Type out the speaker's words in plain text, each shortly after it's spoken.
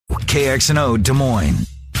KXNO Des Moines.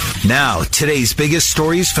 Now, today's biggest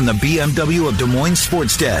stories from the BMW of Des Moines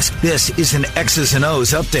Sports Desk. This is an X's and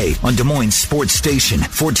O's update on Des Moines Sports Station,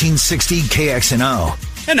 1460 KXNO.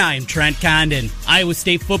 And I'm Trent Condon. Iowa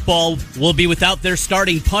State football will be without their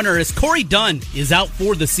starting punter as Corey Dunn is out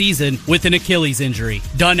for the season with an Achilles injury.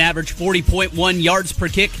 Dunn averaged 40.1 yards per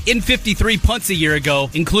kick in 53 punts a year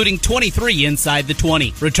ago, including 23 inside the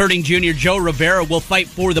 20. Returning junior Joe Rivera will fight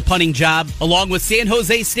for the punting job, along with San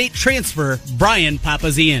Jose State transfer Brian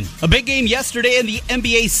Papazian. A big game yesterday in the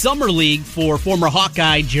NBA Summer League for former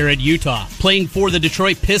Hawkeye Jared Utah. Playing for the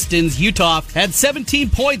Detroit Pistons, Utah had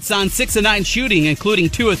 17 points on 6 of 9 shooting,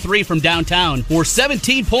 including 2 of 3 from downtown for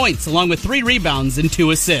 17 points, along with 3 rebounds and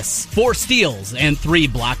 2 assists, 4 steals, and 3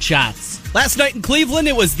 blocked shots. Last night in Cleveland,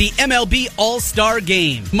 it was the MLB All-Star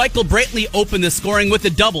Game. Michael Brantley opened the scoring with a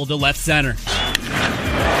double to left center.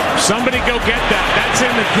 Somebody go get that. That's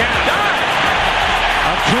in the gap.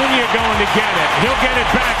 Acuna going to get it. He'll get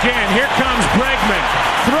it back in. Here comes Bregman.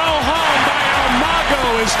 Throw home by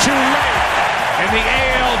Almago is too late. And the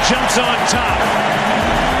AL jumps on top.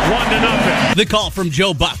 1-0. The call from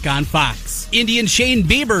Joe Buck on Fox. Indian Shane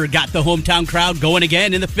Bieber got the hometown crowd going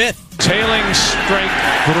again in the 5th. Tailing strike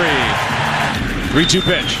 3. 3-2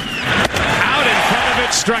 pitch. Out in front of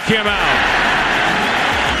it, struck him out.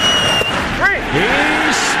 He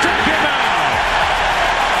struck him out.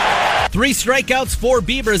 3 strikeouts for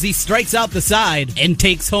Bieber as he strikes out the side and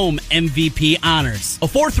takes home MVP honors. A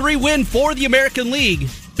 4-3 win for the American League.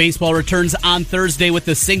 Baseball returns on Thursday with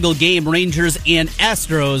a single game, Rangers and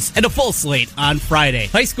Astros, and a full slate on Friday.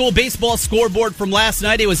 High school baseball scoreboard from last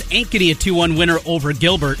night. It was Ankeny a 2-1 winner over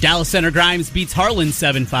Gilbert. Dallas Center Grimes beats Harlan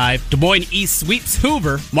 7-5. Des Moines East sweeps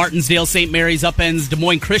Hoover. Martinsdale St. Mary's upends Des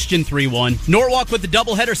Moines Christian 3-1. Norwalk with the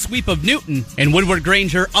doubleheader sweep of Newton. And Woodward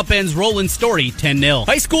Granger upends Roland Story 10-0.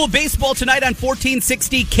 High school baseball tonight on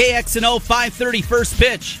 1460 KXNO 5:30 first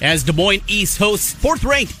pitch as Des Moines East hosts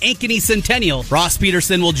 4th-ranked Ankeny Centennial. Ross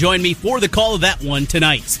Peterson will join me for the call of that one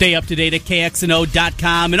tonight. Stay up to date at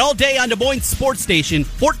KXNO.com and all day on Des Moines Sports Station,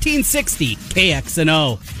 1460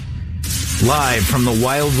 KXNO. Live from the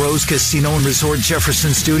Wild Rose Casino and Resort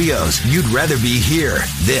Jefferson Studios. You'd rather be here.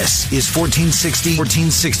 This is 1460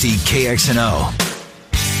 KXNO.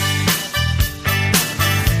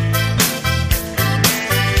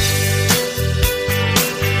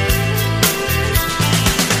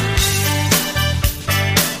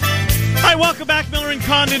 Welcome back, Miller and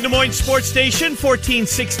Condon, Des Moines Sports Station,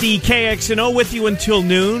 1460 KXNO, with you until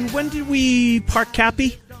noon. When did we park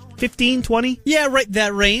Cappy? 15, 20? Yeah, right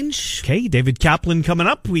that range. Okay, David Kaplan coming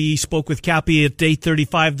up. We spoke with Cappy at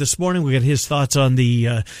 8:35 this morning. We got his thoughts on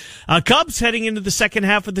the Cubs heading into the second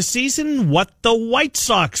half of the season. What the White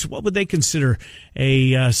Sox, what would they consider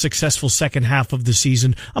a successful second half of the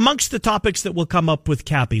season? Amongst the topics that will come up with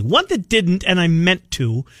Cappy. One that didn't, and I meant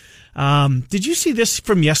to. Did you see this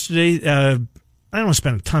from yesterday? I don't want to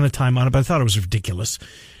spend a ton of time on it, but I thought it was ridiculous.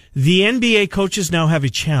 The NBA coaches now have a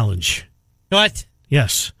challenge. What?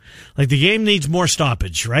 Yes. Like the game needs more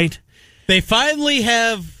stoppage, right? They finally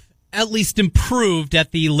have at least improved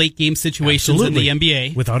at the late game situations Absolutely. in the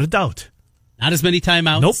NBA. Without a doubt. Not as many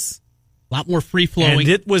timeouts. Nope. A lot more free flowing. And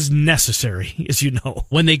it was necessary, as you know.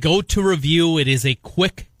 When they go to review, it is a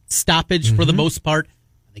quick stoppage for the most part.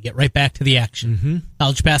 They get right back to the action. Mm-hmm.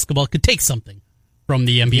 College basketball could take something from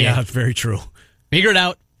the NBA. Yeah, very true. Figure it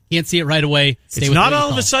out. Can't see it right away. It's not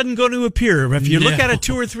all of a sudden going to appear. If you look at it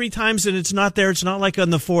 2 or 3 times and it's not there, it's not like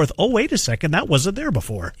on the 4th. Oh, wait a second, that wasn't there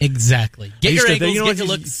before. Exactly. Get your angles, get your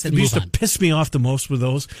looks, and move on. What used to piss me off the most with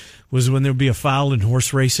those was when there would be a foul in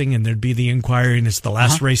horse racing and there'd be the inquiry and it's the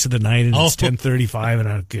last race of the night and it's 10:35 and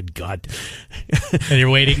oh, good God. And you're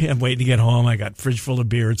waiting? I'm waiting to get home. I got fridge full of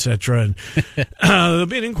beer, etc. And there'll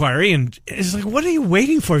be an inquiry and it's like, what are you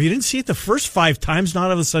waiting for? If you didn't see it the first 5 times, not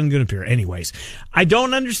all of a sudden going to appear. Anyways, I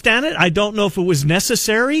don't understand it. I don't know if it was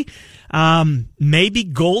necessary. Maybe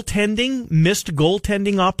missed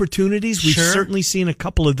goaltending opportunities. We've certainly seen a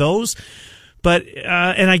couple of those. But,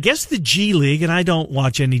 and I guess the G League, and I don't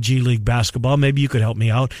watch any G League basketball, maybe you could help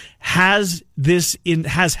me out, has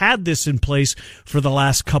had this in place for the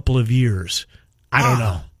last couple of years. I don't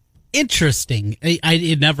know. Interesting.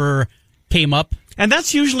 It never came up. And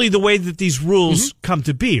that's usually the way that these rules come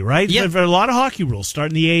to be, right? Yep. There are a lot of hockey rules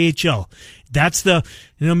starting the AHL. That's Des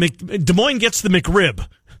Moines gets the McRib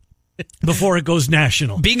before it goes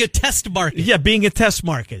national. Being a test market. Yeah, being a test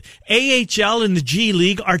market. AHL and the G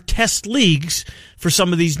League are test leagues for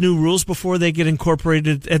some of these new rules before they get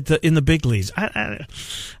incorporated in the big leagues. I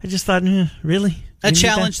just thought, really? A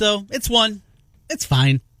challenge, though. It's one. It's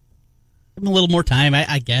fine. Give them a little more time,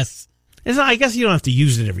 I guess. I guess you don't have to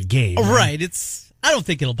use it every game. Right. It's I don't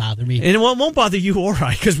think it'll bother me. And it won't bother you or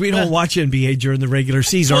I, because we don't watch NBA during the regular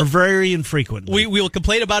season, or very infrequently. We will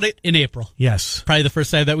complain about it in April. Yes. Probably the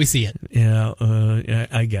first time that we see it. Yeah,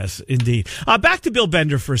 I guess. Indeed. Back to Bill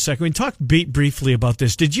Bender for a second. We talked briefly about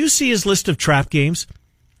this. Did you see his list of trap games?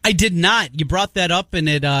 I did not. You brought that up, and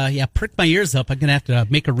it pricked my ears up. I'm gonna have to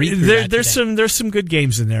make a read through There's some good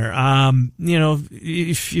games in there.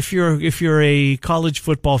 If you're a college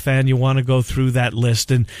football fan, you want to go through that list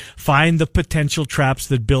and find the potential traps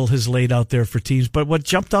that Bill has laid out there for teams. But what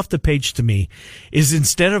jumped off the page to me is,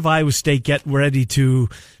 instead of Iowa State getting ready to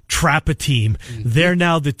trap a team, they're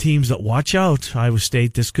now the teams that, watch out, Iowa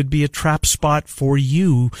State, this could be a trap spot for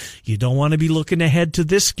you. You don't want to be looking ahead to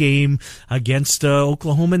this game against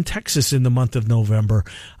Oklahoma and Texas in the month of November.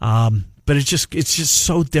 But it's just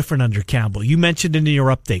so different under Campbell. You mentioned in your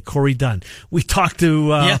update, Corey Dunn. We talked to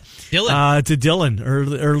Dylan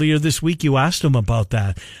earlier this week. You asked him about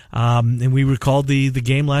that, and we recalled the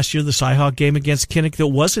game last year, the Cyhawk game against Kinnick, that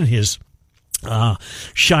wasn't his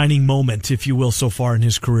shining moment, if you will, so far in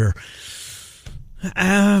his career.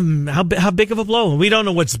 How big of a blow? We don't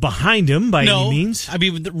know what's behind him by any means. I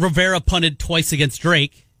mean, Rivera punted twice against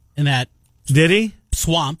Drake in that. Did he?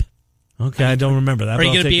 Swamp. Okay, I don't remember that. Are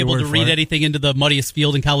you going to be able to read anything into the muddiest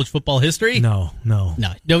field in college football history? No.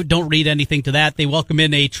 Don't read anything to that. They welcome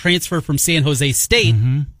in a transfer from San Jose State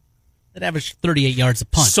that averaged 38 yards a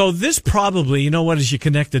punt. So this probably, as you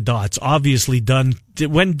connect the dots, obviously done. Do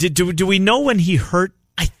we know when he hurt?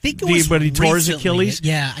 I think it was when he tore his Achilles.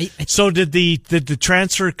 Yeah. So did the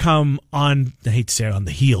transfer come on? I hate to say it, on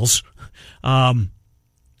the heels of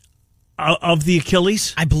the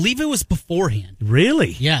Achilles? I believe it was beforehand.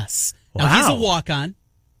 Really? Yes. Wow. Now, he's a walk-on,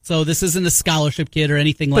 so this isn't a scholarship kid or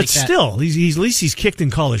anything like that. But still, he's at least he's kicked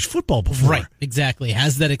in college football before. Right, exactly.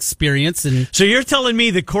 Has that experience. And so you're telling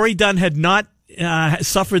me that Corey Dunn had not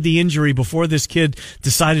suffered the injury before this kid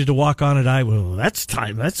decided to walk on at Iowa? Well,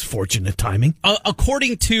 that's fortunate timing.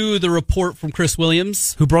 According to the report from Chris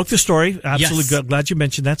Williams, who broke the story, absolutely yes. Glad you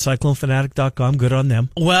mentioned that. CycloneFanatic.com, good on them.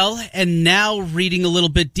 Well, and now reading a little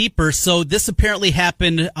bit deeper, so this apparently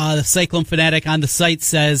happened. The Cyclone Fanatic on the site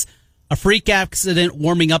says a freak accident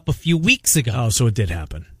warming up a few weeks ago. Oh, so it did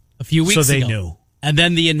happen. A few weeks ago. So they knew. And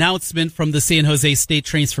then the announcement from the San Jose State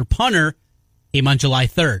transfer punter came on July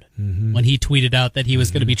 3rd when he tweeted out that he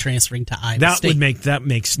was going to be transferring to Iowa State. That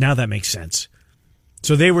makes sense.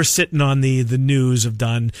 So they were sitting on the news of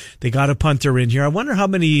Dunn. They got a punter in here. I wonder how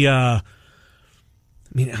many.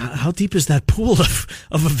 How deep is that pool of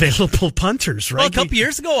available punters? Right. Well, a couple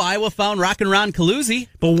years ago, Iowa found Rockin' Ron Calusi.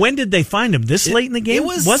 But when did they find him? Late in the game?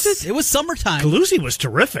 Was it? It was summertime. Calusi was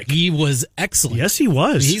terrific. He was excellent. Yes, he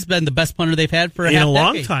was. He's been the best punter they've had for in a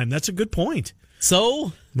long decade. time. That's a good point.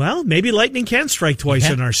 So, well, maybe lightning can strike twice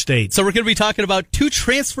in our state. So we're going to be talking about two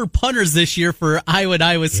transfer punters this year for Iowa and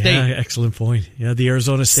Iowa State. Yeah, excellent point. Yeah, the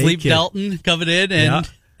Arizona State Sleep kid. Dalton coming in,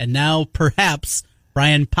 and now perhaps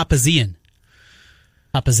Brian Papazian.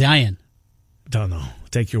 Don't know.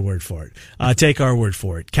 Take your word for it. Take our word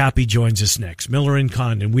for it. Cappy joins us next. Miller and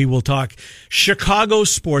Condon. We will talk Chicago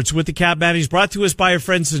sports with the Cap Baddies, brought to us by our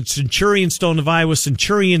friends at Centurion Stone of Iowa,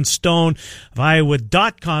 CenturionStone of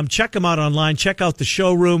Iowa.com. Check them out online. Check out the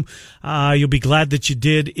showroom. You'll be glad that you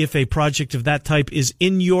did. If a project of that type is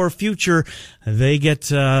in your future,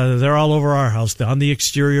 they're all over our house. They're on the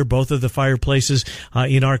exterior, both of the fireplaces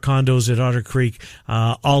in our condos at Otter Creek,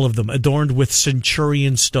 all of them adorned with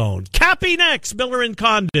Centurion Stone. Cappy next. Miller and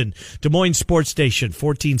Condon, Des Moines Sports Station,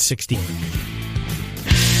 1460.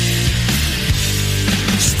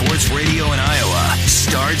 Sports radio in Iowa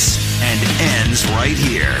starts and ends right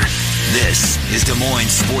here. This is Des Moines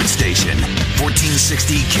Sports Station,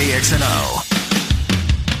 1460 KXNO.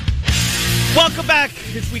 Welcome back.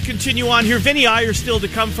 As we continue on here, Vinny Iyer still to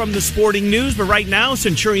come from the sporting news, but right now,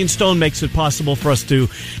 Centurion Stone makes it possible for us to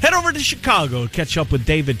head over to Chicago, catch up with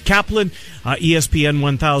David Kaplan, ESPN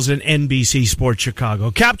 1000, NBC Sports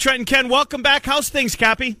Chicago. Cap, Trent, and Ken, welcome back. How's things,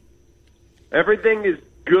 Cappy? Everything is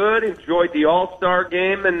good. Enjoyed the All-Star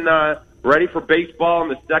game and ready for baseball in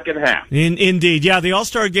the second half. Indeed. Yeah, the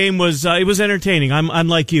All-Star game was it was entertaining. I'm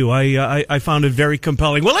like you. I found it very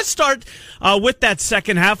compelling. Well, let's start with that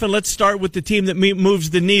second half, and let's start with the team that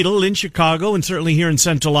moves the needle in Chicago and certainly here in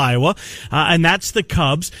Central Iowa, and that's the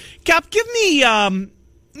Cubs. Cap, give me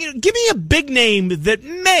a big name that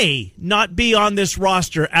may not be on this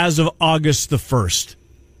roster as of August the 1st.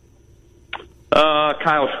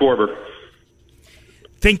 Kyle Schwarber.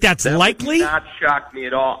 Think that's likely? Would not shock me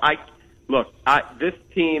at all. This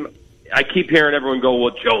team, I keep hearing everyone go,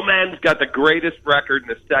 well, Joe Maddon's got the greatest record in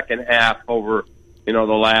the second half over, the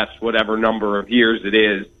last whatever number of years it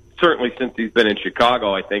is. Certainly since he's been in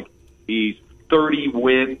Chicago, I think he's 30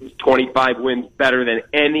 wins, 25 wins better than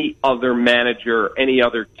any other manager, any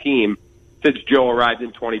other team since Joe arrived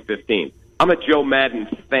in 2015. I'm a Joe Madden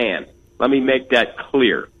fan. Let me make that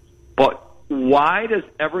clear. But why does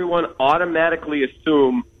everyone automatically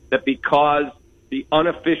assume that because the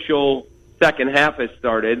unofficial second half has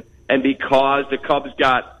started and because the Cubs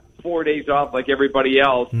got 4 days off like everybody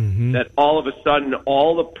else, that all of a sudden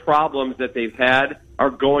all the problems that they've had are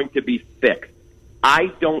going to be fixed?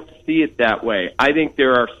 I don't see it that way. I think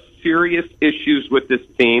there are serious issues with this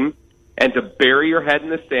team, and to bury your head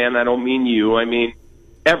in the sand, I don't mean you, I mean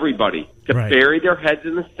everybody, to bury their heads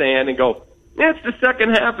in the sand and go, it's the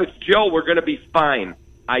second half, it's Joe, we're going to be fine.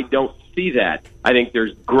 I don't see that. I think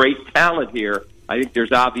there's great talent here. I think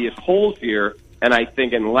there's obvious holes here, and I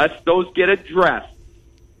think unless those get addressed,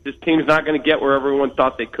 this team's not going to get where everyone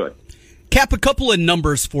thought they could. Cap, a couple of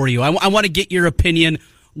numbers for you. I want to get your opinion.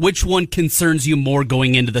 Which one concerns you more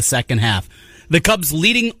going into the second half? The Cubs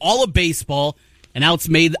leading all of baseball and outs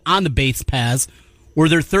made on the base paths were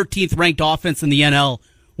their 13th ranked offense in the NL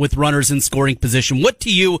with runners in scoring position. What to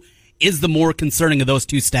you is the more concerning of those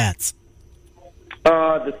two stats?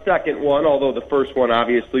 The second one, although the first one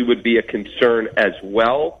obviously would be a concern as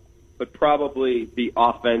well, but probably the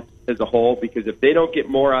offense as a whole, because if they don't get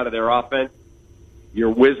more out of their offense,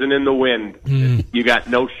 you're whizzing in the wind. You got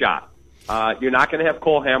no shot. You're not going to have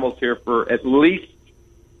Cole Hamels here for at least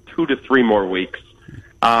 2 to 3 more weeks.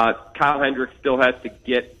 Kyle Hendricks still has to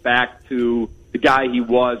get back to the guy he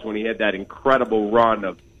was when he had that incredible run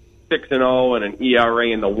of 6-0 and an ERA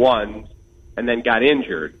in the ones, and then got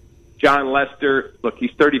injured. John Lester, look,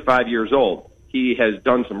 he's 35 years old. He has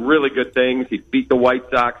done some really good things. He beat the White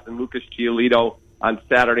Sox and Lucas Giolito on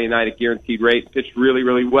Saturday night at Guaranteed Rate, pitched really,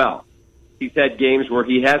 really well. He's had games where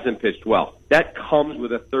he hasn't pitched well. That comes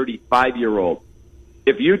with a 35-year-old.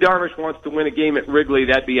 If Yu Darvish wants to win a game at Wrigley,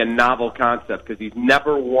 that'd be a novel concept because he's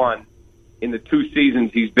never won in the 2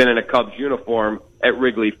 seasons he's been in a Cubs uniform at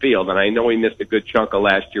Wrigley Field. And I know he missed a good chunk of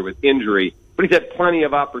last year with injury, but he's had plenty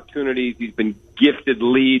of opportunities. He's been gifted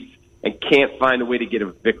leads and can't find a way to get a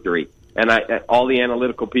victory. And all the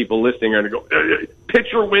analytical people listening are going to go,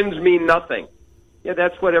 pitcher wins mean nothing. Yeah,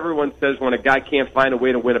 that's what everyone says when a guy can't find a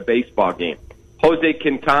way to win a baseball game. Jose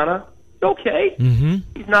Quintana, okay.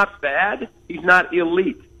 He's not bad. He's not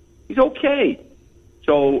elite. He's okay.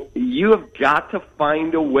 So you have got to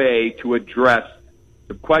find a way to address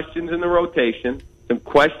some questions in the rotation, some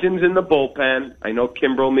questions in the bullpen. I know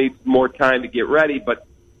Kimbrel needs more time to get ready, but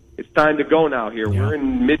it's time to go now here. Yeah. We're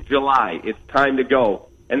in mid-July. It's time to go.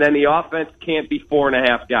 And then the offense can't be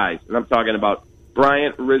 4.5 guys. And I'm talking about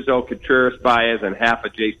Bryant, Rizzo, Contreras, Baez, and half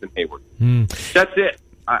of Jason Hayward. That's it.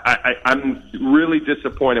 I'm really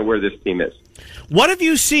disappointed where this team is. What have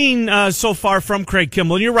you seen so far from Craig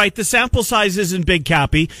Kimbrel? And you're right, the sample size isn't big,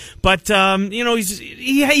 Cappy, but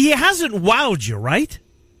he hasn't wowed you, right?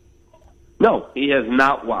 No, he has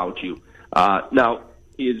not wowed you. Now,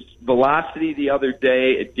 his velocity the other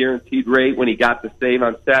day at Guaranteed Rate when he got the save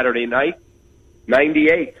on Saturday night,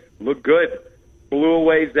 98, looked good. Blew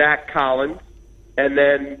away Zach Collins, and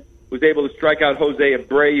then was able to strike out Jose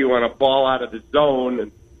Abreu on a ball out of the zone.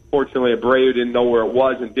 And fortunately, Abreu didn't know where it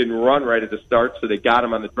was and didn't run right at the start, so they got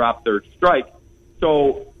him on the drop third strike.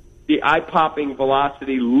 So the eye-popping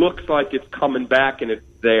velocity looks like it's coming back and it's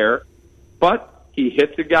there. But he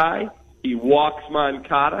hits a guy, he walks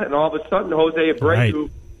Moncada, and all of a sudden Jose Abreu,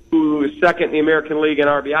 who is second in the American League in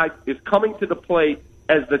RBI, is coming to the plate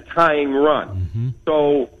as the tying run.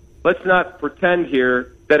 So let's not pretend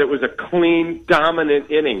here that it was a clean,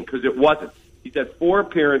 dominant inning, because it wasn't. He's had 4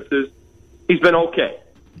 appearances. He's been okay.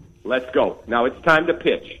 Let's go. Now it's time to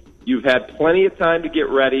pitch. You've had plenty of time to get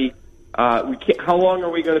ready. How long are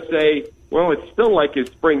we going to say, well, it's still like his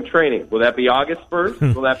spring training? Will that be August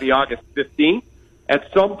 1st? Will that be August 15th?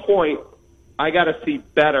 At some point, I got to see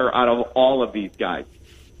better out of all of these guys.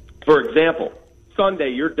 For example, Sunday,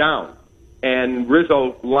 you're down, and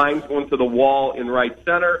Rizzo lines one to the wall in right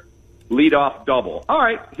center, leadoff double. All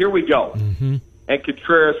right, here we go. And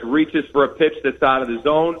Contreras reaches for a pitch that's out of the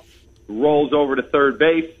zone, rolls over to third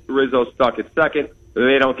base. Rizzo stuck at second.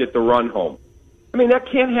 They don't get the run home. I mean,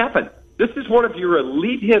 that can't happen. This is one of your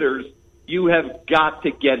elite hitters. You have got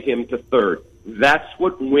to get him to third. That's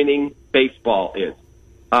what winning baseball is.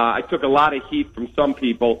 I took a lot of heat from some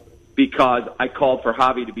people because I called for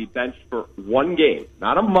Javi to be benched for 1 game,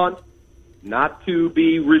 not a month, not to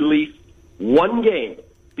be released, 1 game,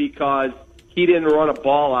 because he didn't run a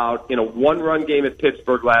ball out in a 1-run game at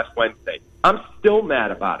Pittsburgh last Wednesday. I'm still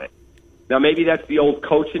mad about it. Now, maybe that's the old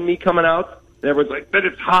coach in me coming out. And everyone's like, but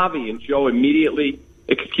it's Javi. And Joe immediately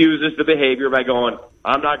excuses the behavior by going,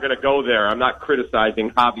 I'm not going to go there. I'm not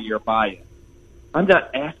criticizing Javi or Baez. I'm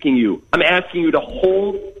not asking you. I'm asking you to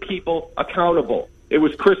hold people accountable. It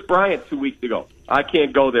was Chris Bryant 2 weeks ago. I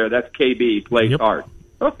can't go there. That's KB. He plays hard.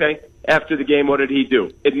 Okay. After the game, what did he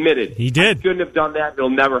do? Admitted. He did. I shouldn't have done that. It'll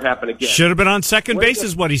never happen again. Should have been on second base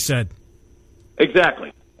is what he said.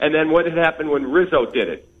 Exactly. And then what had happened when Rizzo did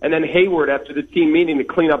it? And then Hayward, after the team meeting to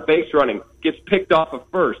clean up base running, gets picked off of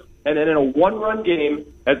first. And then in a one-run game,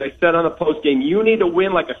 as I said on the post game, you need to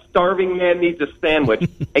win like a starving man needs a sandwich.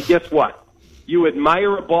 And guess what? You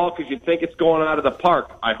admire a ball because you think it's going out of the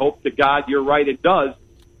park. I hope to God you're right, it does.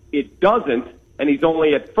 It doesn't, and he's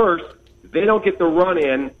only at first. They don't get the run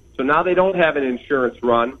in, so now they don't have an insurance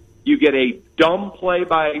run. You get a dumb play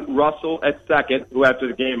by Russell at second, who after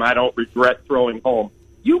the game, I don't regret throwing home.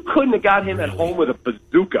 You couldn't have got him at home with a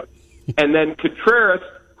bazooka. And then Contreras,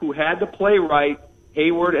 who had to play right,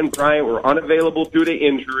 Hayward and Bryant were unavailable due to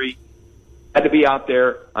injury, had to be out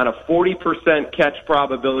there on a 40% catch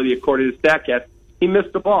probability according to StatCast. He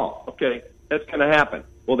missed the ball. Okay, that's going to happen.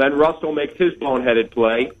 Well, then Russell makes his boneheaded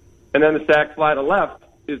play, and then the sac fly to left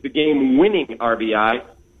is the game-winning RBI.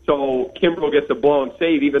 So Kimbrel gets a blown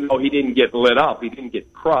save, even though he didn't get lit up. He didn't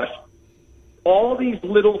get crushed. All these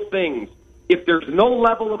little things, if there's no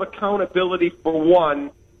level of accountability for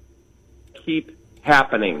one, keep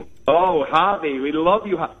happening. Oh, Javi, we love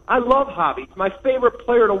you. I love Javi. He's my favorite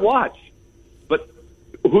player to watch. But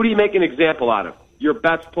who do you make an example out of? Your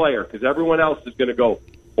best player, because everyone else is going to go,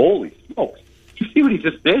 holy smokes. Did you see what he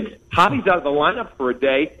just did? Javi's out of the lineup for a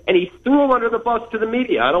day, and he threw him under the bus to the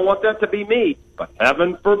media. I don't want that to be me, but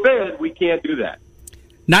heaven forbid we can't do that.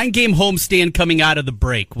 9-game homestand coming out of the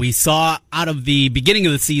break. We saw out of the beginning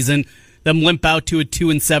of the season them limp out to a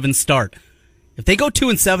 2-7 start. If they go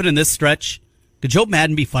 2-7 in this stretch, could Joe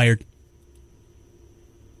Madden be fired?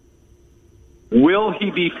 Will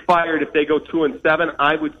he be fired if they go 2-7?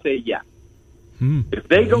 I would say yes. If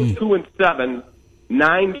they go 2-7,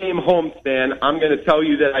 9-game homestand, I'm going to tell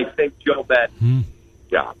you that I think Joe Madden.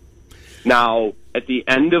 Yeah. Now, at the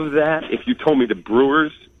end of that, if you told me the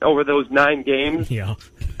Brewers over those 9 games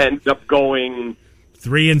end up going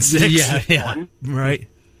 3-6, right?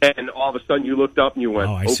 And all of a sudden you looked up and you went,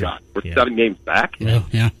 oh God, we're 7 games back?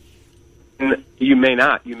 Yeah. And you may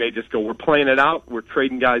not. You may just go, we're playing it out, we're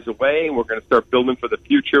trading guys away, and we're going to start building for the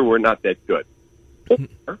future. We're not that good.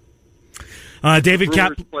 David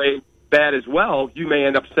Kaplan play bad as well. You may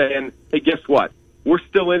end up saying, hey, guess what? We're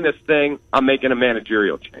still in this thing. I'm making a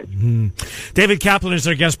managerial change. David Kaplan is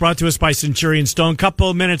our guest, brought to us by Centurion Stone. Couple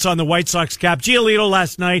of minutes on the White Sox, Cap. Giolito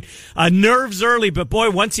last night, nerves early, but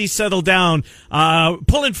boy, once he settled down,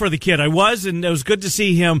 pulling for the kid. I was, and it was good to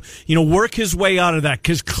see him, work his way out of that,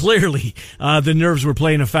 because clearly the nerves were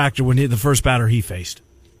playing a factor when the first batter he faced.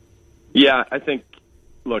 Yeah, I think,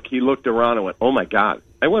 look, he looked around and went, oh my God,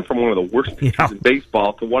 I went from one of the worst pitchers in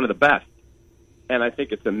baseball to one of the best. And I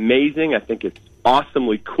think it's amazing. I think it's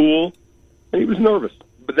awesomely cool. And he was nervous.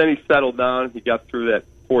 But then he settled down. He got through that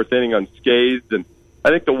 4th inning unscathed. And I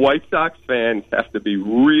think the White Sox fans have to be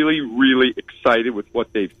really, really excited with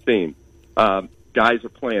what they've seen. Guys are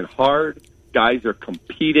playing hard. Guys are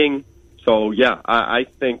competing. So, yeah, I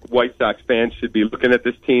think White Sox fans should be looking at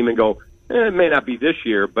this team and go, it may not be this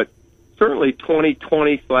year, but certainly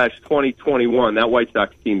 2020/2021, that White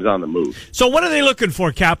Sox team's on the move. So what are they looking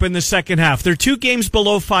for, Cap, in the second half? They're 2 games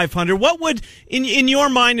below 500. What would, in your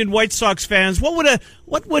mind, and White Sox fans, what would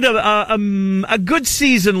a good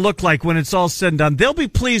season look like when it's all said and done? They'll be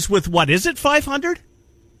pleased with what? Is it 500?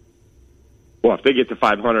 Well, if they get to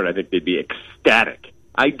 500, I think they'd be ecstatic.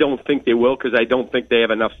 I don't think they will, because I don't think they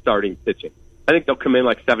have enough starting pitching. I think they'll come in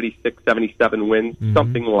like 76, 77 wins,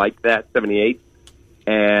 something like that, 78.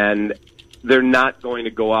 And they're not going to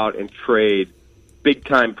go out and trade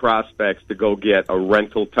big-time prospects to go get a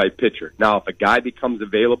rental-type pitcher. Now, if a guy becomes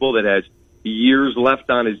available that has years left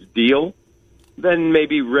on his deal, then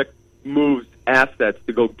maybe Rick moves assets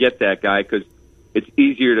to go get that guy, because it's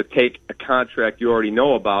easier to take a contract you already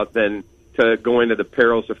know about than to go into the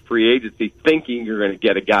perils of free agency thinking you're going to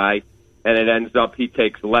get a guy, and it ends up he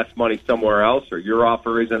takes less money somewhere else or your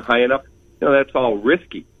offer isn't high enough. That's all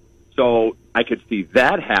risky. So I could see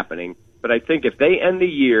that happening. But I think if they end the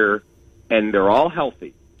year and they're all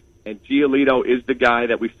healthy, and Giolito is the guy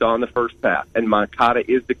that we saw in the first half, and Moncada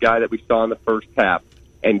is the guy that we saw in the first half,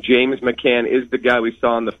 and James McCann is the guy we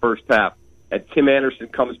saw in the first half, and Tim Anderson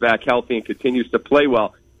comes back healthy and continues to play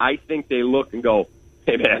well, I think they look and go,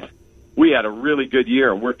 hey, man, we had a really good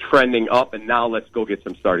year, and we're trending up, and now let's go get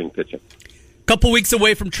some starting pitching. Couple weeks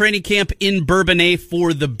away from training camp in Bourbonnais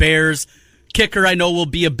for the Bears. Kicker, I know, will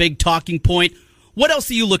be a big talking point. What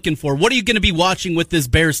else are you looking for? What are you going to be watching with this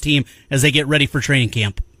Bears team as they get ready for training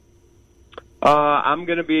camp? I'm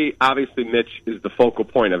going to be, obviously, Mitch is the focal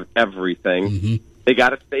point of everything. Mm-hmm. They got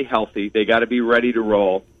to stay healthy. They got to be ready to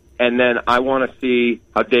roll. And then I want to see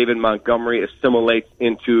how David Montgomery assimilates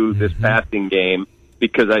into this passing game,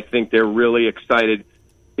 because I think they're really excited.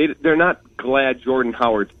 They're not glad Jordan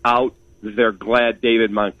Howard's out. They're glad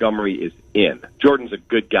David Montgomery is in. Jordan's a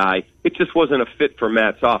good guy. It just wasn't a fit for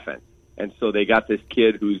Matt's offense. And so they got this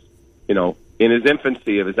kid who's, in his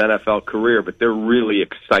infancy of his NFL career, but they're really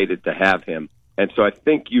excited to have him. And so I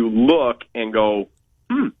think you look and go,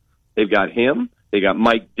 they've got him. They got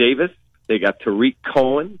Mike Davis. They got Tariq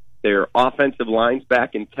Cohen. Their offensive line's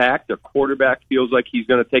back intact. Their quarterback feels like he's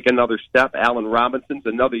going to take another step. Allen Robinson's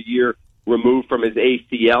another year removed from his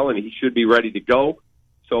ACL, and he should be ready to go.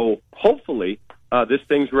 So hopefully this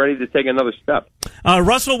thing's ready to take another step.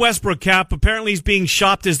 Russell Westbrook, Cap, apparently he's being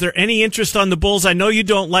shopped. Is there any interest on the Bulls? I know you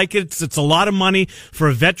don't like it. It's a lot of money for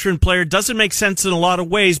a veteran player. Doesn't make sense in a lot of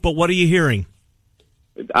ways, but what are you hearing?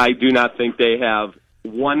 I do not think they have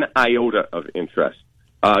one iota of interest.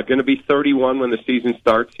 Going to be 31 when the season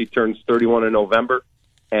starts. He turns 31 in November,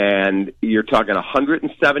 and you're talking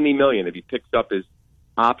 $170 million if he picks up his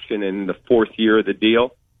option in the fourth year of the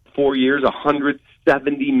deal. 4 years,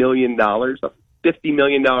 $170 million, a $50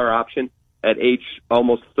 million option at age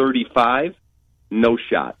almost 35. No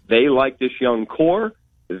shot. They like this young core.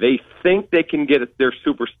 They think they can get their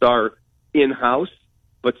superstar in-house,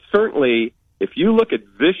 but certainly if you look at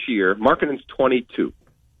this year, Markkanen's 22.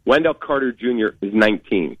 Wendell Carter Jr. is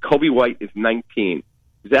 19. Kobe White is 19.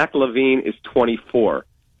 Zach LaVine is 24.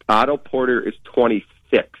 Otto Porter is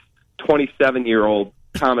 26. 27-year-old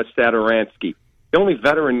Thomas Satoransky. The only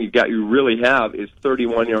veteran you really have is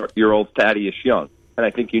 31-year-old Thaddeus Young. And I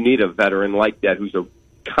think you need a veteran like that who's a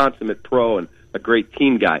consummate pro and a great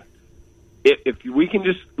team guy. If we can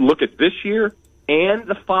just look at this year and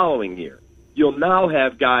the following year, you'll now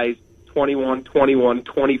have guys 21, 21,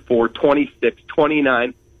 24, 26,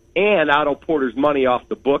 29, and Otto Porter's money off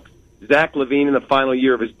the books. Zach LaVine in the final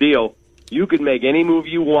year of his deal. You could make any move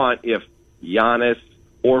you want if Giannis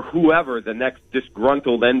or whoever the next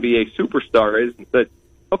disgruntled NBA superstar is and said,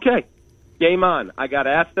 okay, game on. I got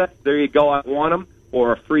assets. There you go. I want them.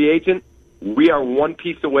 Or a free agent. We are one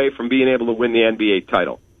piece away from being able to win the NBA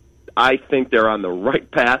title. I think they're on the right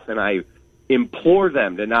path, and I implore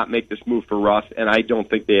them to not make this move for Russ, and I don't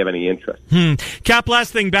think they have any interest. Cap,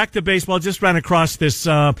 last thing, back to baseball. Just ran across this,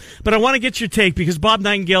 but I want to get your take because Bob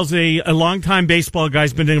Nightingale's a longtime baseball guy.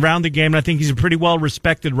 He's been around the game, and I think he's a pretty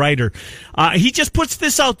well-respected writer. He just puts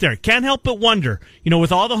this out there. Can't help but wonder,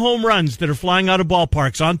 with all the home runs that are flying out of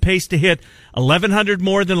ballparks, on pace to hit 1,100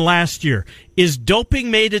 more than last year, is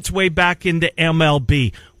doping made its way back into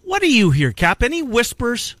MLB? What do you hear, Cap? Any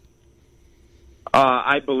whispers?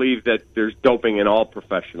 I believe that there's doping in all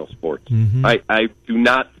professional sports. Mm-hmm. I do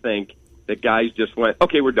not think that guys just went,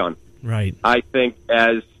 okay, we're done. Right. I think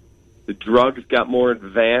as the drugs got more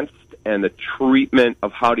advanced and the treatment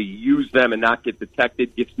of how to use them and not get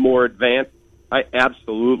detected gets more advanced, I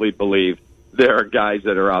absolutely believe there are guys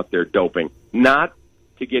that are out there doping. Not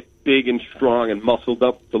to get big and strong and muscled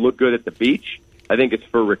up to look good at the beach. I think it's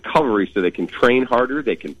for recovery so they can train harder,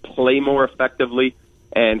 they can play more effectively.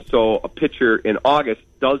 And so a pitcher in August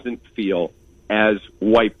doesn't feel as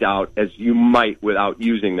wiped out as you might without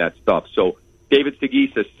using that stuff. So David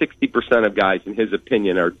Segui says 60% of guys, in his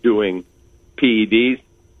opinion, are doing PEDs.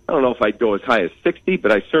 I don't know if I'd go as high as 60,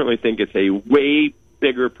 but I certainly think it's a way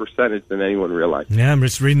bigger percentage than anyone realized. Yeah, I'm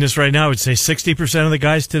just reading this right now. It would say 60% of the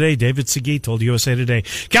guys today. David Segui told USA Today.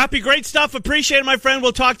 Cappy, great stuff. Appreciate it, my friend.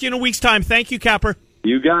 We'll talk to you in a week's time. Thank you, Capper.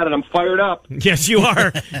 You got it. I'm fired up. Yes, you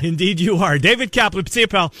are. Indeed, you are. David Kaplan, see you,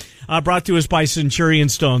 pal. Brought to us by Centurion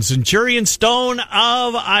Stone. Centurion Stone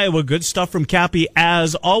of Iowa. Good stuff from Cappy,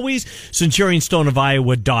 as always.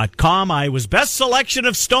 CenturionStoneofIowa.com. Iowa's best selection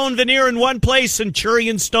of stone veneer in one place,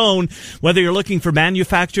 Centurion Stone. Whether you're looking for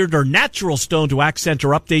manufactured or natural stone to accent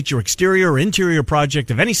or update your exterior or interior project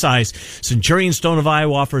of any size, Centurion Stone of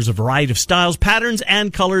Iowa offers a variety of styles, patterns,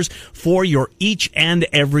 and colors for your each and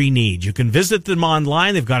every need. You can visit them online.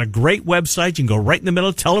 They've got a great website. You can go right in the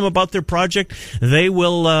middle, tell them about their project. They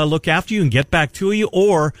will look after you and get back to you.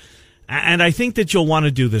 And I think that you'll want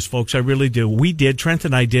to do this, folks. I really do. We did. Trent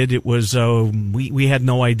and I did. It was, we had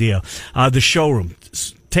no idea. The showroom.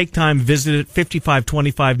 Take time, visit it.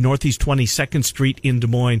 5525 Northeast 22nd Street in Des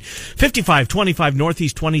Moines. 5525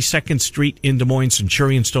 Northeast 22nd Street in Des Moines,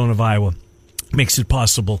 Centurion Stone of Iowa. Makes it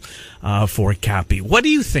possible for Cappy. What do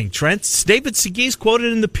you think, Trent? David Segui's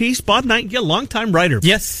quoted in the piece. Bob Nightingale, longtime writer.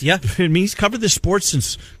 Yes, yeah. I mean, he's covered this sport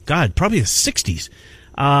since, probably the 60s.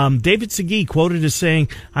 David Segui quoted as saying,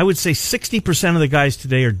 I would say 60% of the guys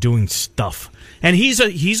today are doing stuff. And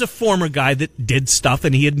he's a former guy that did stuff,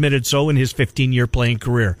 and he admitted so in his 15-year playing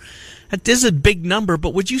career. That is a big number,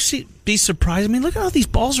 but would you be surprised? I mean, look at how these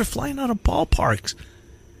balls are flying out of ballparks.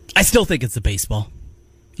 I still think it's the baseball.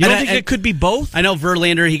 You don't think it could be both? I know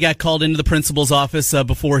Verlander, he got called into the principal's office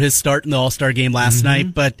before his start in the All-Star game last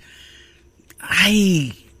night, but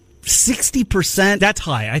 60%. That's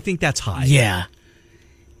high. I think that's high. Yeah.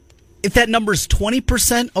 If that number's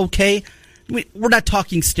 20%, okay. I mean, we're not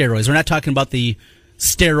talking steroids. We're not talking about the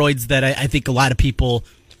steroids that I think a lot of people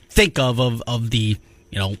think of the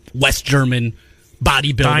West German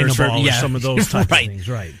bodybuilders. Dynaball or some of those type of things,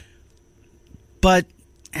 right. But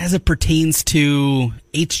as it pertains to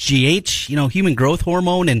HGH, human growth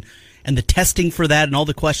hormone, and the testing for that and all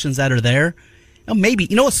the questions that are there, maybe,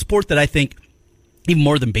 a sport that I think, even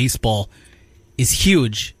more than baseball, is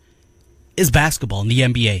huge, is basketball and the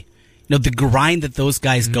NBA. The grind that those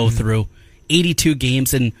guys go through, 82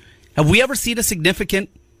 games, and have we ever seen a significant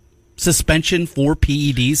suspension for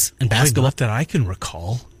PEDs in basketball? Not that I can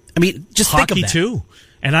recall. I mean, just think of that. Hockey, too.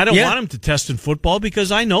 And I don't want them to test in football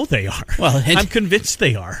because I know they are. Well, I'm convinced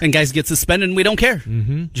they are. And guys get suspended and we don't care.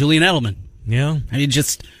 Mm-hmm. Julian Edelman. Yeah. I mean,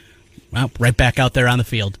 right back out there on the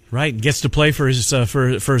field. Right. Gets to play for his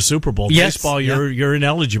for a Super Bowl. Yes. Baseball, you're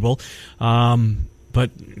ineligible.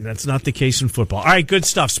 But that's not the case in football. All right, good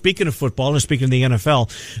stuff. Speaking of football and speaking of the NFL,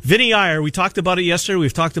 Vinny Iyer, we talked about it yesterday.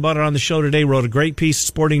 We've talked about it on the show today. Wrote a great piece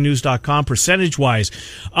at sportingnews.com. Percentage-wise,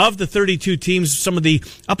 of the 32 teams, some of the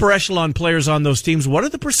upper echelon players on those teams, what are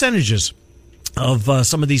the percentages of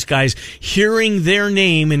some of these guys hearing their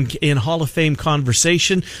name in Hall of Fame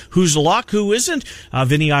conversation? Who's locked, who isn't?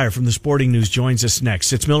 Vinny Iyer from the Sporting News joins us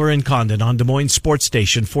next. It's Miller and Condon on Des Moines Sports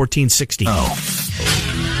Station 1460.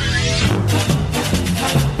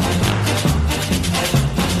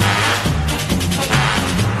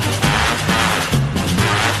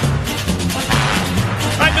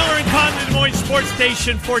 Sports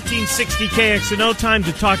Station 1460 KXNO. Time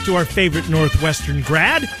to talk to our favorite Northwestern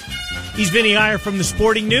grad. He's Vinny Iyer from the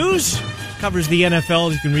Sporting News. Covers the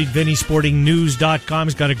NFL. You can read VinnySportingNews.com.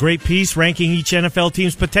 He's got a great piece ranking each NFL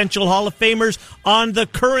team's potential Hall of Famers on the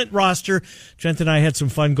current roster. Trent and I had some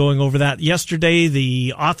fun going over that yesterday.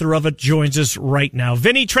 The author of it joins us right now.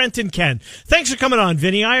 Vinny, Trent, and Ken. Thanks for coming on,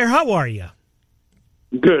 Vinny Iyer. How are you?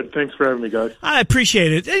 Good. Thanks for having me, guys. I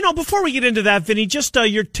appreciate it. Before we get into that, Vinny, just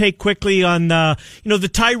your take quickly on the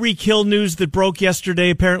Tyreek Hill news that broke yesterday.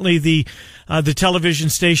 Apparently, the television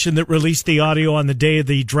station that released the audio on the day of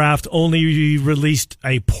the draft only released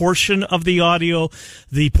a portion of the audio.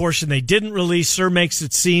 The portion they didn't release makes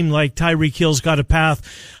it seem like Tyreek Hill's got a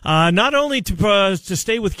path not only to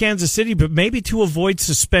stay with Kansas City, but maybe to avoid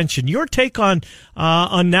suspension. Your take on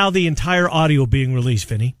now the entire audio being released,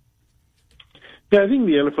 Vinny? Yeah, I think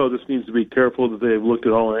the NFL just needs to be careful that they've looked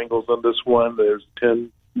at all angles on this one. There's a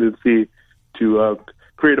tendency to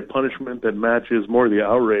create a punishment that matches more the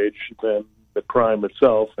outrage than the crime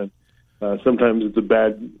itself, and sometimes it's a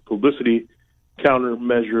bad publicity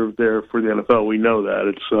countermeasure there for the NFL. We know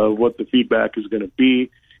that. It's what the feedback is going to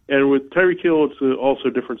be. And with Tyreek Hill, it's also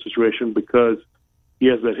a different situation because he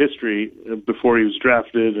has that history before he was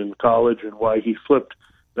drafted in college and why he slipped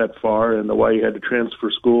that far and why he had to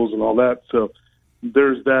transfer schools and all that. So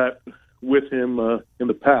there's that with him in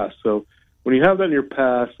the past. So when you have that in your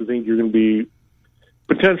past, I think you're going to be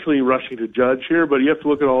potentially rushing to judge here, but you have to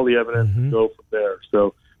look at all the evidence and go from there.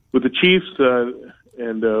 So with the Chiefs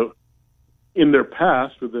and in their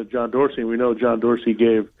past with John Dorsey, we know John Dorsey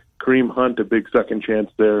gave Kareem Hunt a big second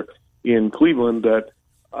chance there in Cleveland, that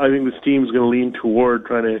I think this team's going to lean toward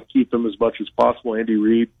trying to keep them as much as possible. Andy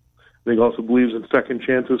Reid, I think, also believes in second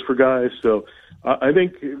chances for guys. So I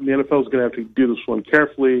think the NFL is going to have to do this one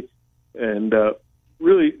carefully and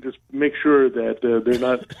really just make sure that they're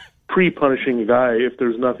not pre-punishing a guy if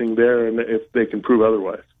there's nothing there and if they can prove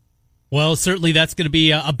otherwise. Well, certainly that's going to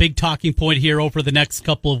be a big talking point here over the next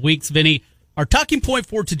couple of weeks, Vinny. Our talking point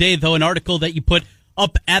for today, though, an article that you put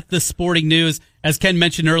up at the Sporting News. As Ken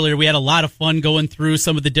mentioned earlier, we had a lot of fun going through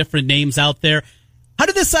some of the different names out there. How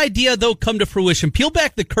did this idea, though, come to fruition? Peel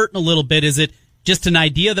back the curtain a little bit. Is it just an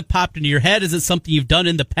idea that popped into your head? Is it something you've done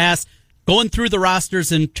in the past, going through the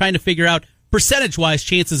rosters and trying to figure out percentage-wise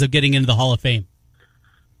chances of getting into the Hall of Fame?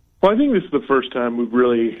 Well, I think this is the first time we've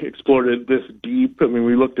really explored it this deep. I mean,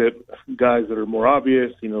 we looked at guys that are more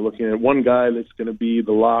obvious, looking at one guy that's going to be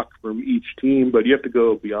the lock from each team, but you have to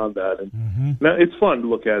go beyond that. And now it's fun to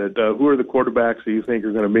look at it. Who are the quarterbacks that you think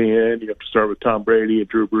are going to be in? You have to start with Tom Brady and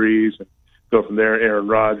Drew Brees and go from there. Aaron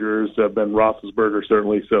Rodgers, Ben Roethlisberger,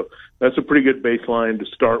 certainly. So that's a pretty good baseline to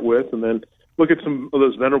start with. And then look at some of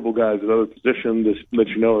those venerable guys at other positions that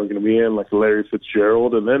are going to be in, like Larry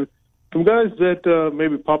Fitzgerald. And then some guys that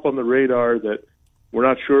maybe pop on the radar that we're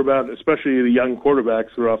not sure about, especially the young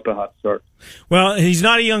quarterbacks who are off to a hot start. Well, he's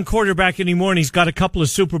not a young quarterback anymore, and he's got a couple of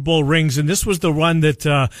Super Bowl rings, and this was the one that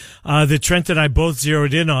that Trent and I both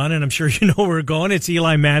zeroed in on, and I'm sure you know where we're going. It's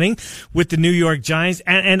Eli Manning with the New York Giants,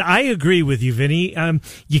 and I agree with you, Vinny.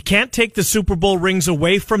 You can't take the Super Bowl rings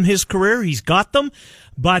away from his career. He's got them,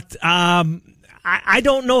 but I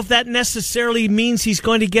don't know if that necessarily means he's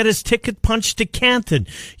going to get his ticket punched to Canton.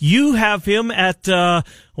 You have him at,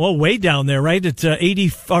 way down there, right? At 80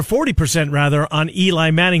 or 40% rather on Eli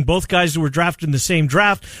Manning. Both guys who were drafted in the same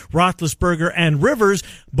draft, Roethlisberger and Rivers,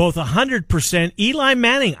 both 100%. Eli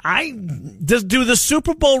Manning, do the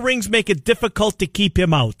Super Bowl rings make it difficult to keep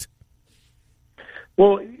him out?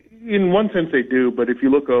 Well, in one sense they do, but if you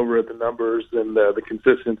look over at the numbers and the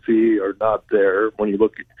consistency are not there when you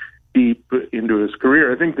look deep into his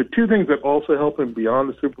career. I think the two things that also help him beyond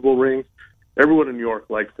the Super Bowl rings, everyone in New York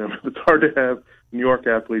likes him. It's hard to have a New York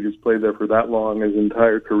athlete who's played there for that long, his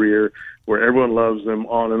entire career, where everyone loves him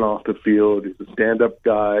on and off the field. He's a stand-up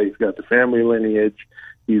guy. He's got the family lineage.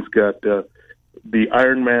 He's got the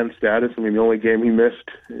Iron Man status. I mean, the only game he missed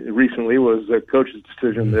recently was a coach's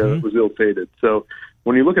decision that was ill-fated. So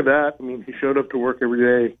when you look at that, I mean, he showed up to work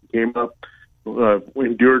every day, came up,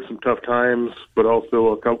 endured some tough times, but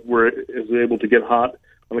also is able to get hot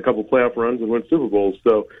on a couple playoff runs and win Super Bowls.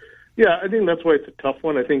 So, yeah, I think that's why it's a tough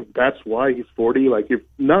one. I think that's why he's 40. Like, if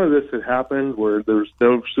none of this had happened, where there's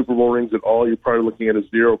no Super Bowl rings at all, you're probably looking at a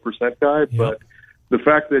 0% guy. Yep. But the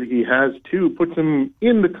fact that he has two puts him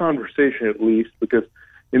in the conversation at least, because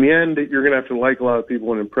in the end, you're going to have to like a lot of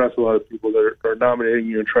people and impress a lot of people that are nominating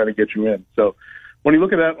you and trying to get you in. So when you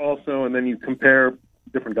look at that also, and then you compare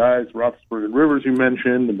different guys, Roethlisberger and Rivers you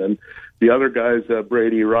mentioned, and then the other guys,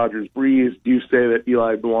 Brady, Rodgers, Breeze, do you say that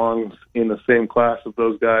Eli belongs in the same class of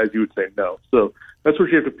those guys? You would say no. So that's what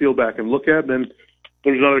you have to peel back and look at. Then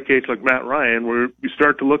there's another case like Matt Ryan, where you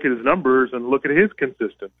start to look at his numbers and look at his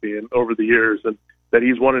consistency and over the years, and that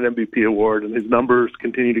he's won an MVP award and his numbers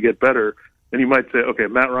continue to get better. And you might say, okay,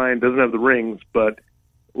 Matt Ryan doesn't have the rings, but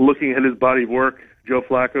looking at his body of work, Joe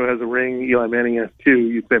Flacco has a ring, Eli Manning has two.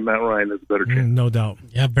 You'd say Matt Ryan has a better chance. No doubt.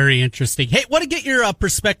 Yeah, very interesting. Hey, want to get your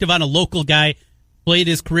perspective on a local guy, played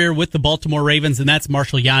his career with the Baltimore Ravens, and that's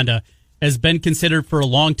Marshall Yanda. Has been considered for a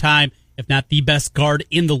long time, if not the best guard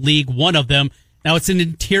in the league, one of them. Now it's an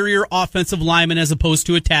interior offensive lineman as opposed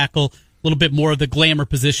to a tackle, a little bit more of the glamour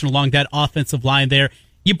position along that offensive line there.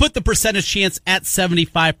 You put the percentage chance at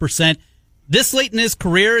 75%. This late in his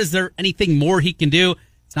career, is there anything more he can do?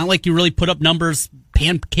 It's not like you really put up numbers,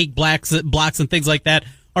 pancake blocks and things like that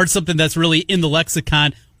aren't something that's really in the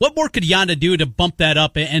lexicon. What more could Yanda do to bump that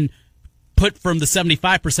up and put from the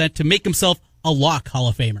 75% to make himself a lock Hall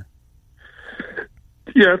of Famer?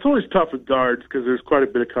 Yeah, it's always tough with guards because there's quite a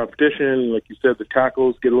bit of competition. Like you said, the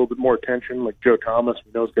tackles get a little bit more attention. Like Joe Thomas,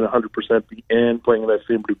 we know is going to 100% be in, playing in that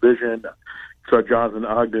same division. So Jonathan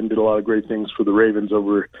Ogden did a lot of great things for the Ravens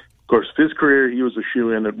over, of course, his career. He was a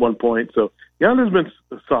shoe-in at one point. So Yanda's been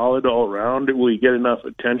solid all around. Will he get enough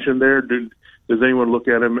attention there? Does anyone look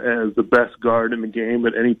at him as the best guard in the game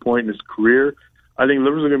at any point in his career? I think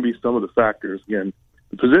those are going to be some of the factors. Again,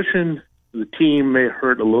 the position, the team may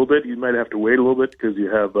hurt a little bit. You might have to wait a little bit because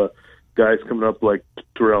you have guys coming up like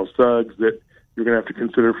Terrell Suggs that you're going to have to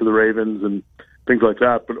consider for the Ravens and things like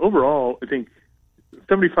that. But overall, I think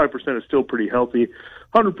 75% is still pretty healthy.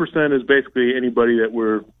 100% is basically anybody that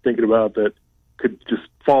we're thinking about that could just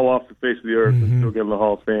fall off the face of the earth and still get in the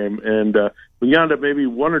Hall of Fame. And with Yanda, maybe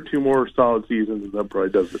one or two more solid seasons, and that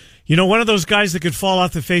probably does it. You know, one of those guys that could fall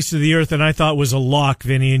off the face of the earth, and I thought was a lock,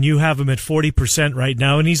 Vinny, and you have him at 40% right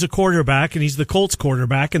now, and he's a quarterback, and he's the Colts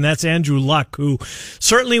quarterback, and that's Andrew Luck, who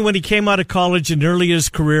certainly when he came out of college and early in his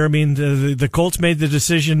career, I mean, the Colts made the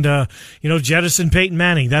decision to, jettison Peyton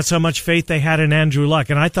Manning. That's how much faith they had in Andrew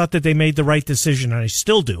Luck, and I thought that they made the right decision, and I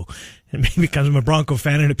still do. And maybe because I'm a Bronco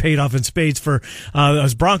fan and it paid off in spades for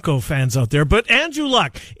us Bronco fans out there. But Andrew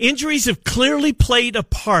Luck, injuries have clearly played a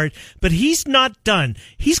part, but he's not done.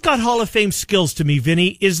 He's got Hall of Fame skills to me,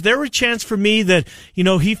 Vinny. Is there a chance for me that,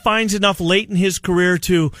 he finds enough late in his career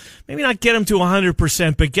to maybe not get him to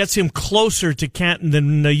 100%, but gets him closer to Canton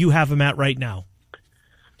than you have him at right now?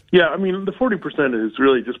 Yeah, I mean, the 40% is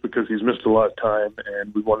really just because he's missed a lot of time,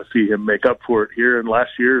 and we want to see him make up for it here. And last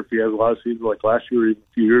year, if he has a lot of seasons like last year or even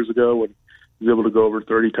a few years ago when he was able to go over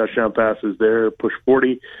 30 touchdown passes there, push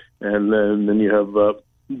 40, and then you have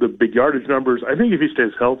the big yardage numbers. I think if he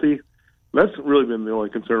stays healthy, that's really been the only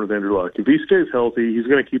concern with Andrew Luck. If he stays healthy, he's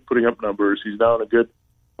going to keep putting up numbers. He's now in a good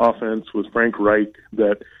offense with Frank Reich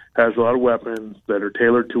that has a lot of weapons that are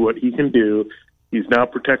tailored to what he can do. He's now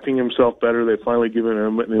protecting himself better. They've finally given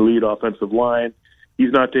him an elite offensive line.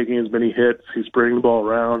 He's not taking as many hits. He's spreading the ball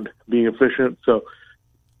around, being efficient. So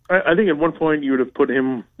I think at one point you would have put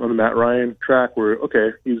him on the Matt Ryan track where, okay,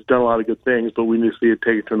 he's done a lot of good things, but we need to see it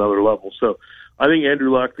take it to another level. So I think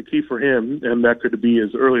Andrew Luck, the key for him, and that could be as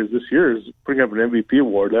early as this year, is putting up an MVP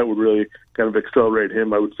award. That would really kind of accelerate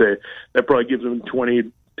him, I would say. That probably gives him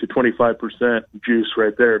 20 to 25% juice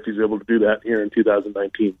right there if he's able to do that here in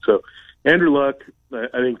 2019. So Andrew Luck,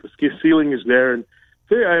 I think the ceiling is there, and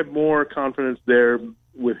I have more confidence there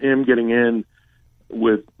with him getting in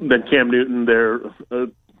than Cam Newton, their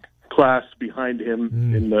class behind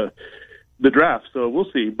him in the draft. So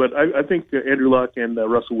we'll see. But I think Andrew Luck and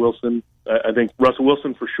Russell Wilson, I think Russell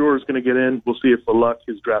Wilson for sure is going to get in. We'll see if Luck,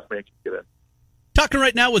 his draft mate, can get in. Talking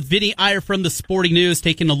right now with Vinny Iyer from the Sporting News,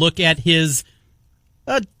 taking a look at his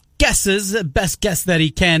guesses, best guess that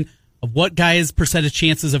he can, of what guys' percentage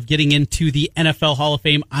chances of getting into the NFL Hall of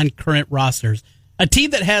Fame on current rosters. A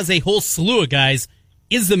team that has a whole slew of guys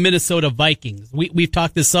is the Minnesota Vikings. We've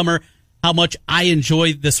talked this summer how much I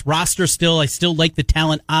enjoy this roster still. I still like the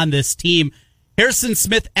talent on this team. Harrison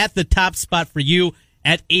Smith at the top spot for you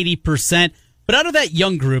at 80%. But out of that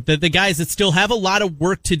young group, the guys that still have a lot of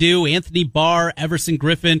work to do, Anthony Barr, Everson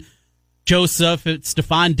Griffin, Joseph,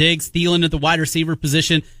 Stephon Diggs, Thielen at the wide receiver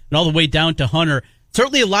position, and all the way down to Hunter.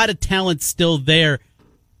 Certainly a lot of talent still there.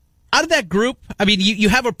 Out of that group, I mean, you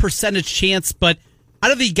have a percentage chance, but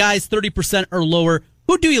out of the guys 30% or lower,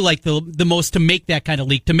 who do you like the most to make that kind of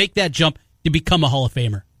leap, to make that jump to become a Hall of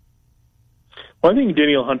Famer? Well, I think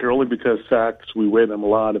Danielle Hunter, only because sacks, we weigh them a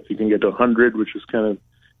lot. If you can get to 100, which is kind of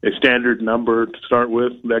a standard number to start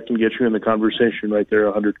with, that can get you in the conversation right there,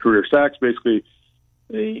 100 career sacks. Basically,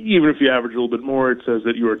 even if you average a little bit more, it says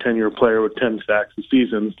that you were a 10-year player with 10 sacks a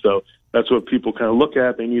season. So that's what people kind of look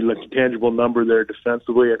at. They need like a tangible number there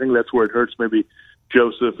defensively. I think that's where it hurts maybe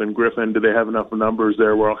Joseph and Griffin. Do they have enough numbers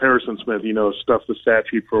there? Well, Harrison Smith, stuffed the stat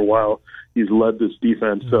sheet for a while. He's led this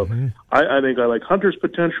defense. So I think I like Hunter's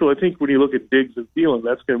potential. I think when you look at Diggs and Thielen,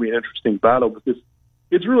 that's going to be an interesting battle because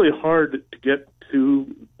it's really hard to get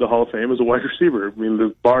to the Hall of Fame as a wide receiver. I mean,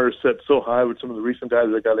 the bar is set so high with some of the recent guys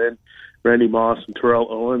that got in, Randy Moss and Terrell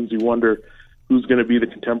Owens. You wonder who's going to be the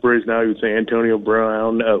contemporaries now. You would say Antonio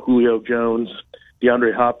Brown, Julio Jones,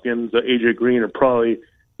 DeAndre Hopkins, A.J. Green are probably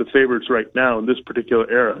the favorites right now in this particular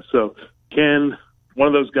era. So can one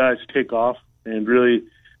of those guys take off and really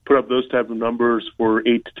put up those type of numbers for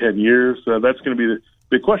 8 to 10 years? That's going to be the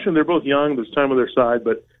big question. They're both young. There's time on their side,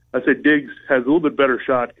 but I'd say Diggs has a little bit better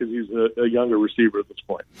shot because he's a younger receiver at this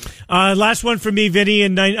point. Last one for me, Vinny,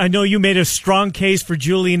 and I know you made a strong case for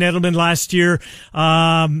Julian Edelman last year.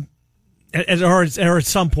 Or at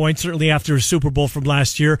some point, certainly after a Super Bowl from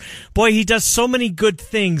last year. Boy, he does so many good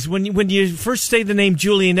things. When you first say the name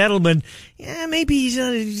Julian Edelman, maybe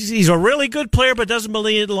he's a really good player, but doesn't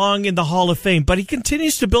belong in the Hall of Fame. But he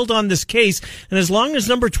continues to build on this case, and as long as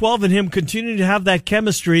number 12 and him continue to have that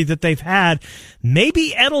chemistry that they've had,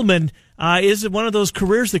 maybe Edelman is one of those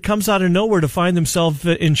careers that comes out of nowhere to find themselves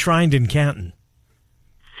enshrined in Canton.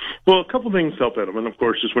 Well, a couple things help Edelman. Of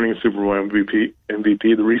course, just winning a Super Bowl MVP,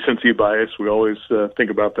 the recency bias. We always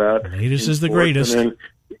think about that. The latest is the greatest. And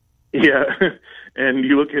and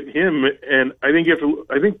you look at him, and I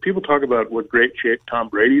think people talk about what great shape Tom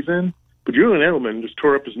Brady's in, but Julian Edelman just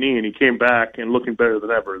tore up his knee, and he came back and looking better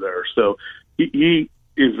than ever there. So he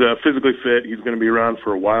is physically fit. He's going to be around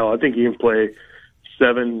for a while. I think he can play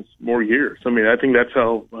 7 more years. I mean, I think that's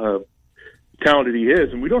how talented he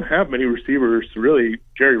is, and we don't have many receivers. Really,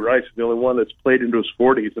 Jerry Rice is the only one that's played into his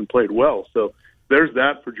 40s and played well. So there's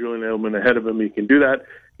that for Julian Edelman ahead of him. He can do that.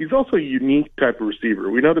 He's also a unique type of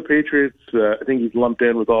receiver. We know the Patriots, I think he's lumped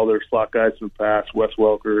in with all their slot guys in the past, Wes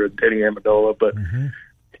Welker and Teddy Amendola, but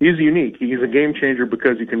he's unique. He's a game changer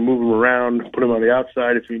because you can move him around, put him on the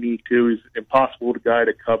outside if you need to. He's impossible guy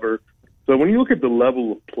to cover. So when you look at the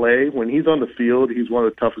level of play, when he's on the field, he's one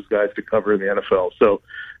of the toughest guys to cover in the NFL. So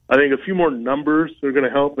I think a few more numbers are going to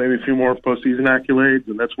help, maybe a few more postseason accolades,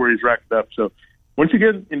 and that's where he's racked up. So once you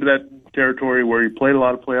get into that territory where you played a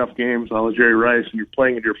lot of playoff games a la Jerry Rice and you're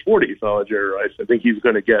playing in your 40s a la Jerry Rice, I think he's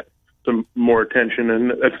going to get some more attention, and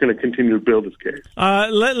that's going to continue to build his case.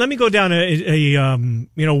 Let me go down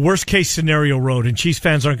a worst case scenario road, and Chiefs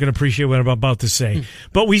fans aren't going to appreciate what I'm about to say.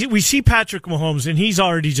 But we see Patrick Mahomes, and he's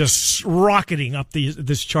already just rocketing up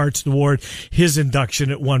this charts toward his induction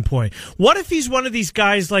at one point. What if he's one of these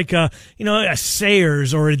guys like a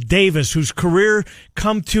Sayers or a Davis whose career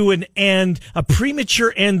come to an end, a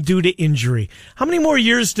premature end due to injury? How many more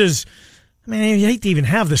years does? I mean, I hate to even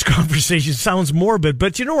have this conversation. It sounds morbid,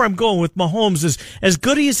 but you know where I'm going with Mahomes is as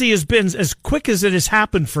good as he has been, as quick as it has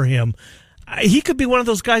happened for him. he could be one of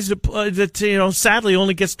those guys that sadly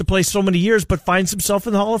only gets to play so many years, but finds himself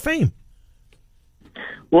in the Hall of Fame.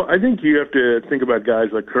 Well, I think you have to think about guys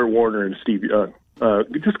like Kurt Warner and Steve Young,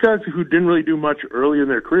 just guys who didn't really do much early in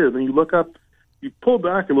their career. Then you pull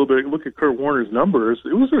back a little bit, look at Kurt Warner's numbers.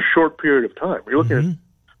 It was a short period of time. You're looking at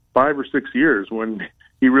 5 or 6 years when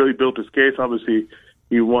he really built his case. Obviously,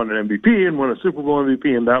 he won an MVP and won a Super Bowl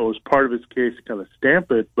MVP, and that was part of his case to kind of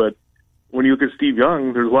stamp it. But when you look at Steve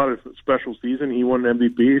Young, there's a lot of special season. He won an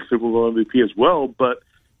MVP, Super Bowl MVP as well, but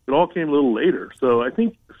it all came a little later. So I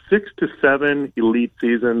think 6 to 7 elite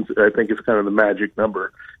seasons, I think, is kind of the magic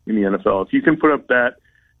number in the NFL. If you can put up that,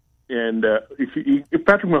 and if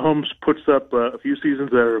Patrick Mahomes puts up a few seasons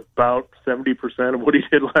that are about 70% of what he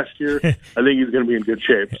did last year, I think he's going to be in good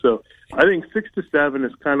shape. So I think 6 to 7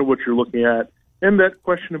 is kind of what you're looking at. And that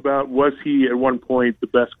question about was he at one point the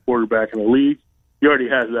best quarterback in the league? He already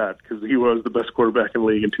has that because he was the best quarterback in the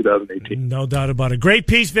league in 2018. No doubt about it. Great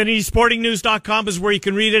piece, Vinny. SportingNews.com is where you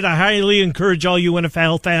can read it. I highly encourage all you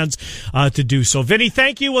NFL fans to do so. Vinny,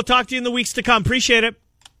 thank you. We'll talk to you in the weeks to come. Appreciate it.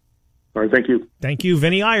 All right, thank you. Thank you,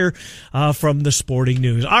 Vinny Iyer from the Sporting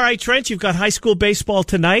News. All right, Trent, you've got high school baseball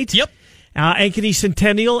tonight. Yep. Ankeny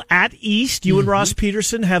Centennial at East. You and Ross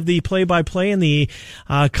Peterson have the play-by-play and the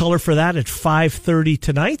color for that at 5:30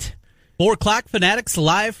 tonight. 4 o'clock, Fanatics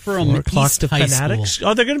live from 4 o'clock East to High Fanatics. School.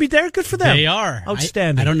 Oh, they're going to be there? Good for them. They are.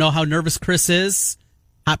 Outstanding. I don't know how nervous Chris is.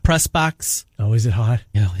 Hot press box. Oh, is it hot?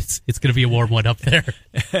 Yeah, it's going to be a warm one up there.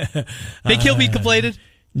 Think he'll be completed?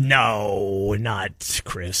 No, not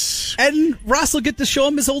Chris. And Ross will get to show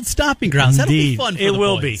him his old stomping grounds. Indeed. That'll be fun for It the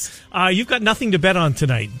will boys. be. You've got nothing to bet on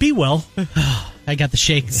tonight. Be well. I got the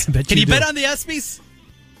shakes. Can you bet on the ESPYs?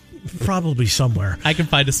 Probably somewhere. I can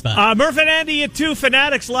find a spot. Murph and Andy at 2.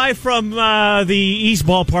 Fanatics live from the East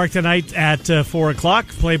Ballpark tonight at 4 o'clock.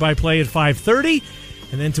 Play-by-play at 5:30.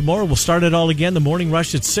 And then tomorrow we'll start it all again. The morning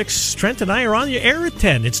rush at 6. Trent and I are on your air at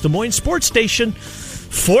 10. It's Des Moines Sports Station,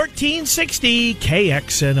 1460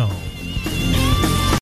 KXNO.